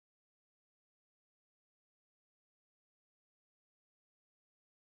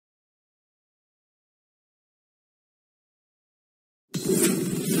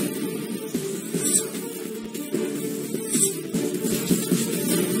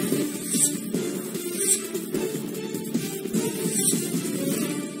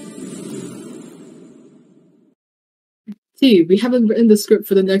Hey, we haven't written the script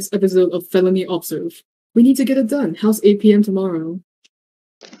for the next episode of Felonyobserve. We need to get it done. How's 8 p.m. tomorrow?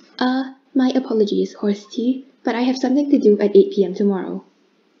 My apologies, Horse Tea, but I have something to do at 8 p.m. tomorrow.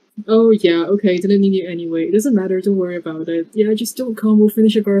 Oh yeah, okay, didn't need you anyway. It doesn't matter, don't worry about it. Yeah, just don't come, we'll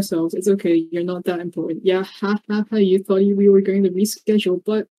finish it by ourselves. It's okay, you're not that important. Yeah, you thought we were going to reschedule,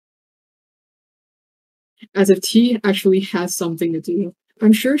 but... As if T actually has something to do.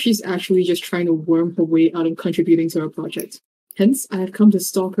 I'm sure she's actually just trying to worm her way out of contributing to our project. Hence, I have come to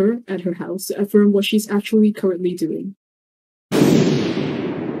stalk her at her house to affirm what she's actually currently doing.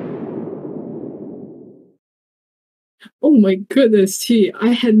 Oh my goodness, T, I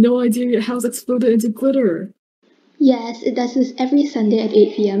had no idea your house exploded into glitter. Yes, it does this every Sunday at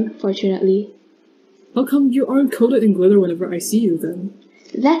 8 p.m., fortunately. How come you aren't coated in glitter whenever I see you then?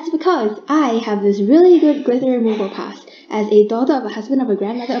 That's because I have this really good glitter removal pass as a daughter of a husband of a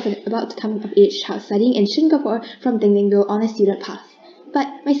grandmother of an about-to-come-of-age child studying in Singapore from Dingdingville on a student pass. But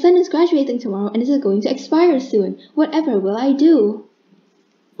my son is graduating tomorrow and it is going to expire soon. Whatever will I do?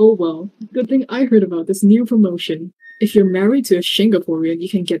 Oh well, good thing I heard about this new promotion. If you're married to a Singaporean, you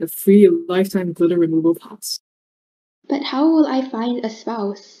can get a free lifetime glitter removal pass. But how will I find a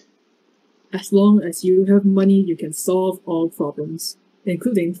spouse? As long as you have money, you can solve all problems,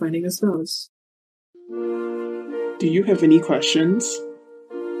 including finding a spouse. Do you have any questions?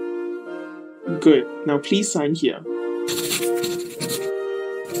 Good. Now please sign here.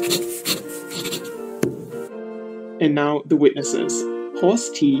 And now the witnesses.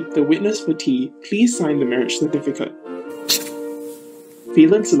 Horse T, the witness for T, please sign the marriage certificate.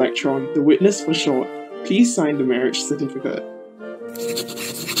 Valence Electron, the witness for Short, please sign the marriage certificate.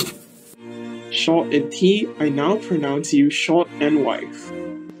 Short and T, I now pronounce you short and wife.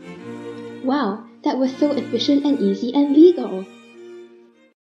 Wow, that was so efficient and easy and legal.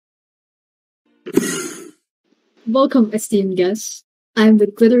 Welcome, esteemed guests. I'm the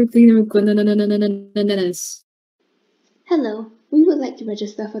glitter cleaner Glennis. Hello, we would like to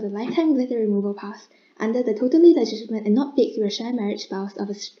register for the lifetime glitter removal pass under the totally legitimate and not fake through a sham marriage spouse of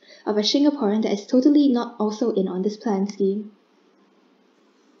a Singaporean that is totally not also in on this plan scheme.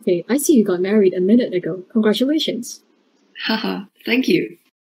 Okay, I see you got married a minute ago. Congratulations. Haha, thank you.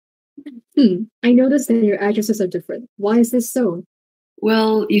 I noticed that your addresses are different. Why is this so?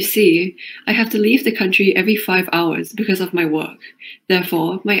 Well, you see, I have to leave the country every 5 hours because of my work.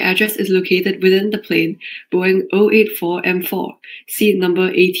 Therefore, my address is located within the plane Boeing 084M4, seat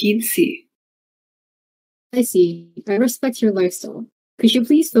number 18C. I see. I respect your lifestyle. Could you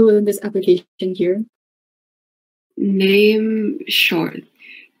please fill in this application here? Name short.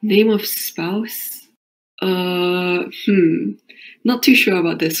 Name of spouse? Not too sure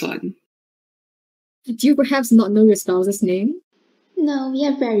about this one. Do you perhaps not know your spouse's name? No, we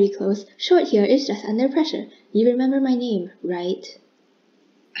are very close. Short here is just under pressure. You remember my name, right?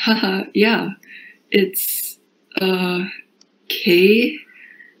 Haha, yeah. It's, K?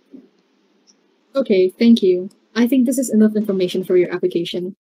 Okay, thank you. I think this is enough information for your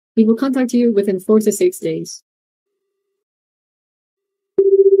application. We will contact you within 4 to 6 days.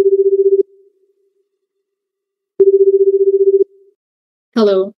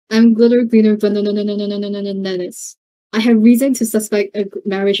 Hello, I'm Glitter Cleaner Glennis. I have reason to suspect a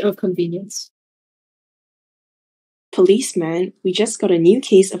marriage of convenience. Policeman, we just got a new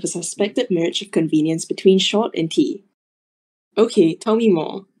case of a suspected marriage of convenience between Short and T. Okay, tell me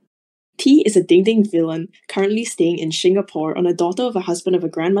more. T is a ding-ding villain, currently staying in Singapore on a daughter of a husband of a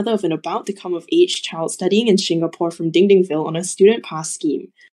grandmother of an about-to-come-of-age child studying in Singapore from Dingdingville on a student pass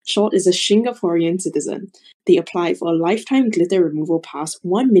scheme. Short is a Singaporean citizen. They applied for a lifetime glitter removal pass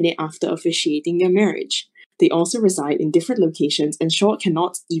 1 minute after officiating their marriage. They also reside in different locations and Short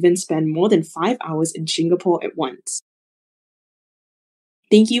cannot even spend more than 5 hours in Singapore at once.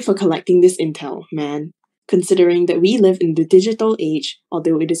 Thank you for collecting this intel, man. Considering that we live in the digital age,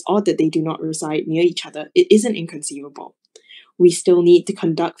 although it is odd that they do not reside near each other, it isn't inconceivable. We still need to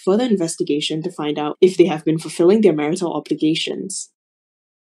conduct further investigation to find out if they have been fulfilling their marital obligations.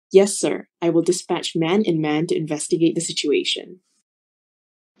 Yes, sir. I will dispatch man and man to investigate the situation.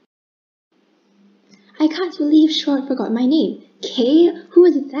 I can't believe Short forgot my name. Kay? Who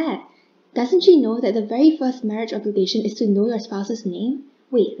is that? Doesn't she know that the very first marriage obligation is to know your spouse's name?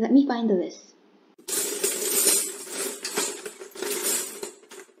 Wait, let me find the list.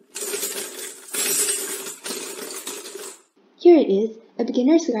 Here it is, A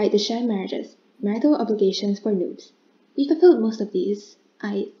Beginner's Guide to Sham Marriages, Marital Obligations for Noobs. We fulfilled most of these,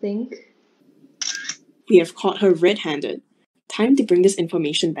 I think. We have caught her red-handed. Time to bring this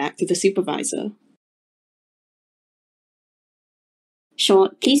information back to the supervisor.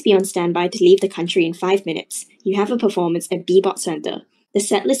 Short, please be on standby to leave the country in 5 minutes. You have a performance at Bebop Center. The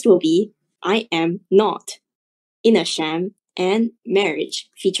setlist will be I Am Not, In a Sham, and Marriage,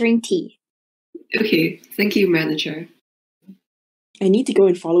 featuring T. Okay, thank you, manager. I need to go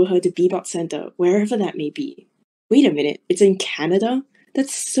and follow her to Bebop Center, wherever that may be. Wait a minute, it's in Canada?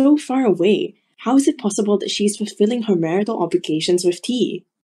 That's so far away. How is it possible that she's fulfilling her marital obligations with T?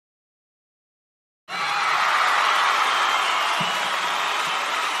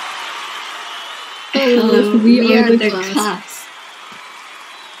 Hello, we are the class.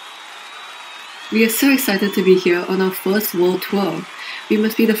 We are so excited to be here on our first world tour. We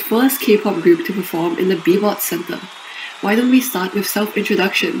must be the first K-pop group to perform in the Bebop Center. Why don't we start with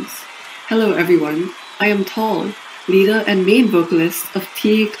self-introductions? Hello everyone, I am Tall, leader and main vocalist of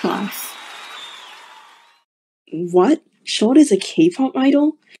T class. What? Short is a K-pop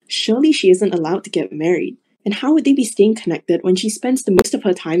idol? Surely she isn't allowed to get married. And how would they be staying connected when she spends the most of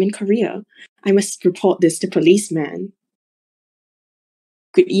her time in Korea? I must report this to policeman.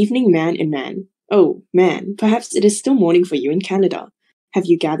 Good evening, man and man. Oh, man, perhaps it is still morning for you in Canada. Have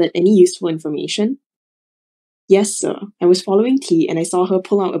you gathered any useful information? Yes, sir. I was following T and I saw her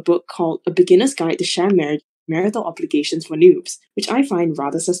pull out a book called A Beginner's Guide to Sham Marriage, Marital Obligations for Noobs, which I find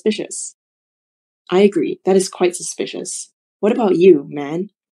rather suspicious. I agree, that is quite suspicious. What about you, man?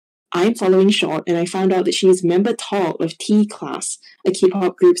 I'm following Short and I found out that she is member Tall of T Class, a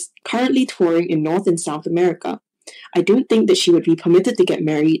K-pop group currently touring in North and South America. I don't think that she would be permitted to get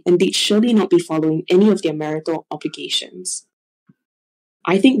married and they'd surely not be following any of their marital obligations.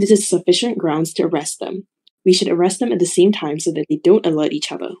 I think this is sufficient grounds to arrest them. We should arrest them at the same time so that they don't alert each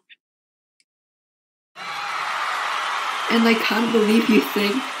other. And I can't believe you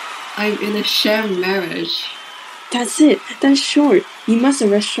think I'm in a sham marriage. That's it. That's Short. You must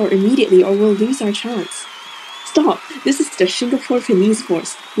arrest Short immediately or we'll lose our chance. Stop! This is the Singapore Police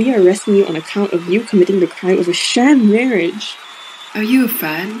Force. We are arresting you on account of you committing the crime of a sham marriage. Are you a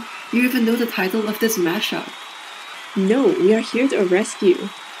fan? You even know the title of this mashup. No, we are here to arrest you.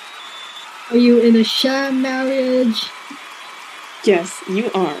 Are you in a sham marriage? Yes,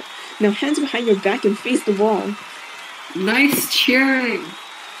 you are. Now hands behind your back and face the wall. Nice cheering!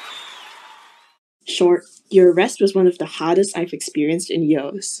 Short, your arrest was one of the hardest I've experienced in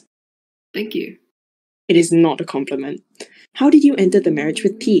years. Thank you. It is not a compliment. How did you enter the marriage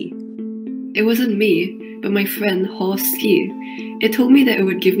with T? It wasn't me, but my friend Horst T. It told me that it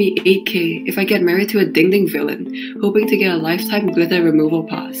would give me 8K if I get married to a ding-ding villain, hoping to get a lifetime glitter removal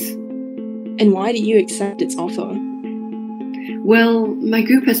pass. And why did you accept its offer? Well, my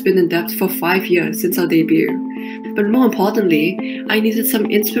group has been in debt for 5 years since our debut. But more importantly, I needed some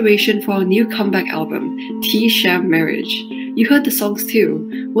inspiration for our new comeback album, T Sham Marriage. You heard the songs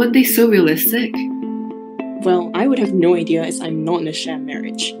too. Weren't they so realistic? Well, I would have no idea as I'm not in a sham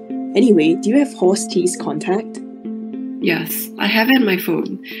marriage. Anyway, do you have Horst T's contact? Yes, I have it on my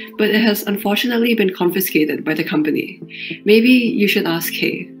phone, but it has unfortunately been confiscated by the company. Maybe you should ask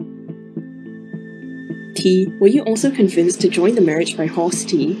Kay. T, were you also convinced to join the marriage by Horst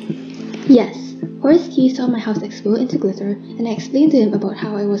T? Yes. Horst T saw my house explode into glitter, and I explained to him about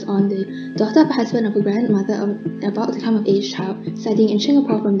how I was on the daughter of a husband of a grandmother of an about to come of age child studying in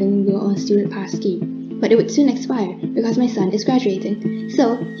Singapore from Dinglingville on a student pass scheme. But it would soon expire because my son is graduating.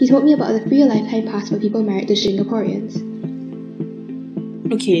 So he told me about the free lifetime pass for people married to Singaporeans.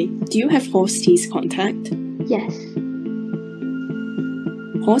 Okay, do you have Horst T's contact? Yes.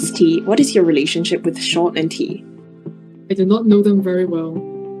 Horst T, what is your relationship with Short and T? I did not know them very well.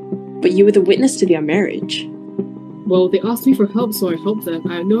 But you were the witness to their marriage. Well, they asked me for help, so I helped them.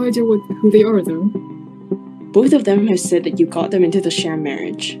 I have no idea who they are, though. Both of them have said that you got them into the sham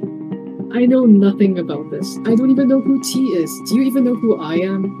marriage. I know nothing about this. I don't even know who T is. Do you even know who I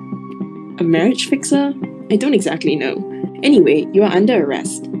am? A marriage fixer? I don't exactly know. Anyway, you are under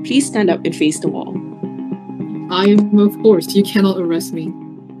arrest. Please stand up and face the wall. I am, of course. You cannot arrest me.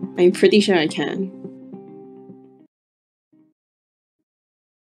 I'm pretty sure I can.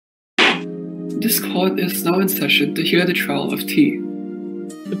 This court is now in session to hear the trial of T.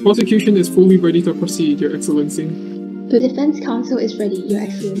 The prosecution is fully ready to proceed, Your Excellency. The defense counsel is ready, Your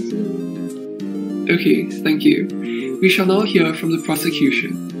Excellency. Okay, thank you. We shall now hear from the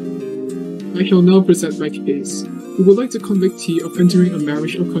prosecution. I shall now present my case. We would like to convict T of entering a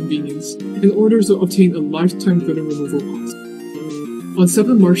marriage of convenience in order to obtain a lifetime glitter removal pass. On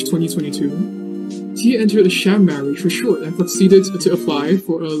 7 March 2022, T entered a sham marriage for Short and proceeded to apply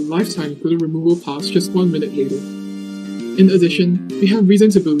for a lifetime glitter removal pass just 1 minute later. In addition, we have reason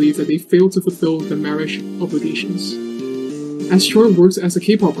to believe that they failed to fulfill their marriage obligations, as Short works as a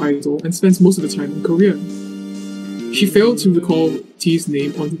K-pop idol and spends most of the time in Korea. She failed to recall T's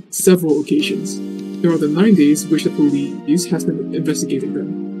name on several occasions. There are the 9 days which the police has been investigating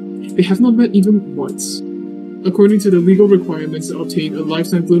them. They have not met even once. According to the legal requirements to obtain a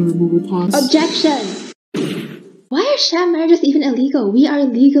lifetime villain removal pass... Objection! Why are sham marriages even illegal? We are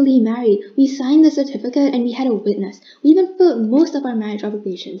legally married. We signed the certificate and we had a witness. We even fulfilled most of our marriage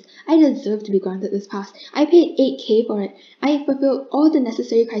obligations. I deserve to be granted this pass. I paid 8K for it. I fulfilled all the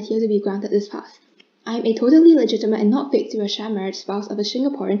necessary criteria to be granted this pass. I am a totally legitimate and not fake to a sham marriage spouse of a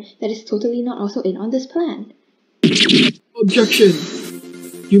Singaporean that is totally not also in on this plan. Objection!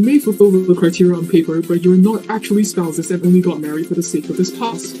 You may fulfill the criteria on paper, but you are not actually spouses and only got married for the sake of this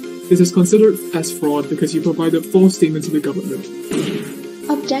pass. This is considered as fraud because you provided false statements to the government.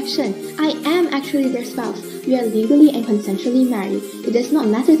 Objection! I am actually their spouse. We are legally and consensually married. It does not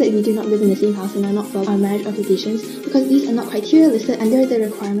matter that we do not live in the same house and are not fulfilling our marriage obligations because these are not criteria listed under the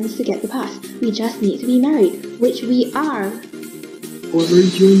requirements to get the pass. We just need to be married, which we are. However,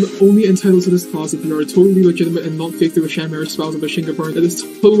 you're only entitled to this pass if you are a totally legitimate and not fake to a sham marriage spouse of a Singaporean that is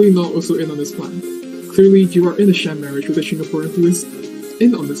totally not also in on this plan. Clearly, you are in a sham marriage with a Singaporean who is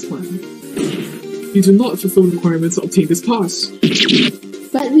in on this plan. You do not fulfill the requirements to obtain this pass.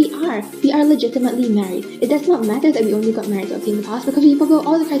 But we are. We are legitimately married. It does not matter that we only got married to obtain the pass because we fulfill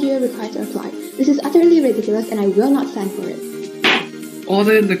all the criteria required to apply. This is utterly ridiculous and I will not stand for it.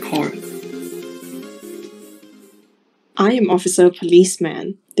 Order in the court. I am Officer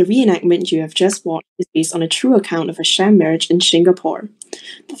Policeman. The reenactment you have just watched is based on a true account of a sham marriage in Singapore.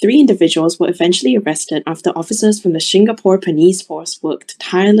 The 3 individuals were eventually arrested after officers from the Singapore Police Force worked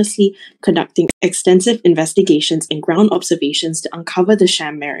tirelessly conducting extensive investigations and ground observations to uncover the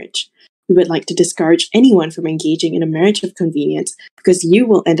sham marriage. We would like to discourage anyone from engaging in a marriage of convenience because you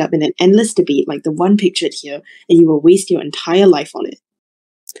will end up in an endless debate like the one pictured here and you will waste your entire life on it.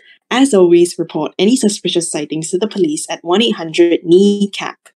 As always, report any suspicious sightings to the police at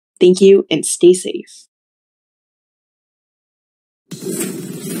 1-800-KNEECAP. Thank you and stay safe.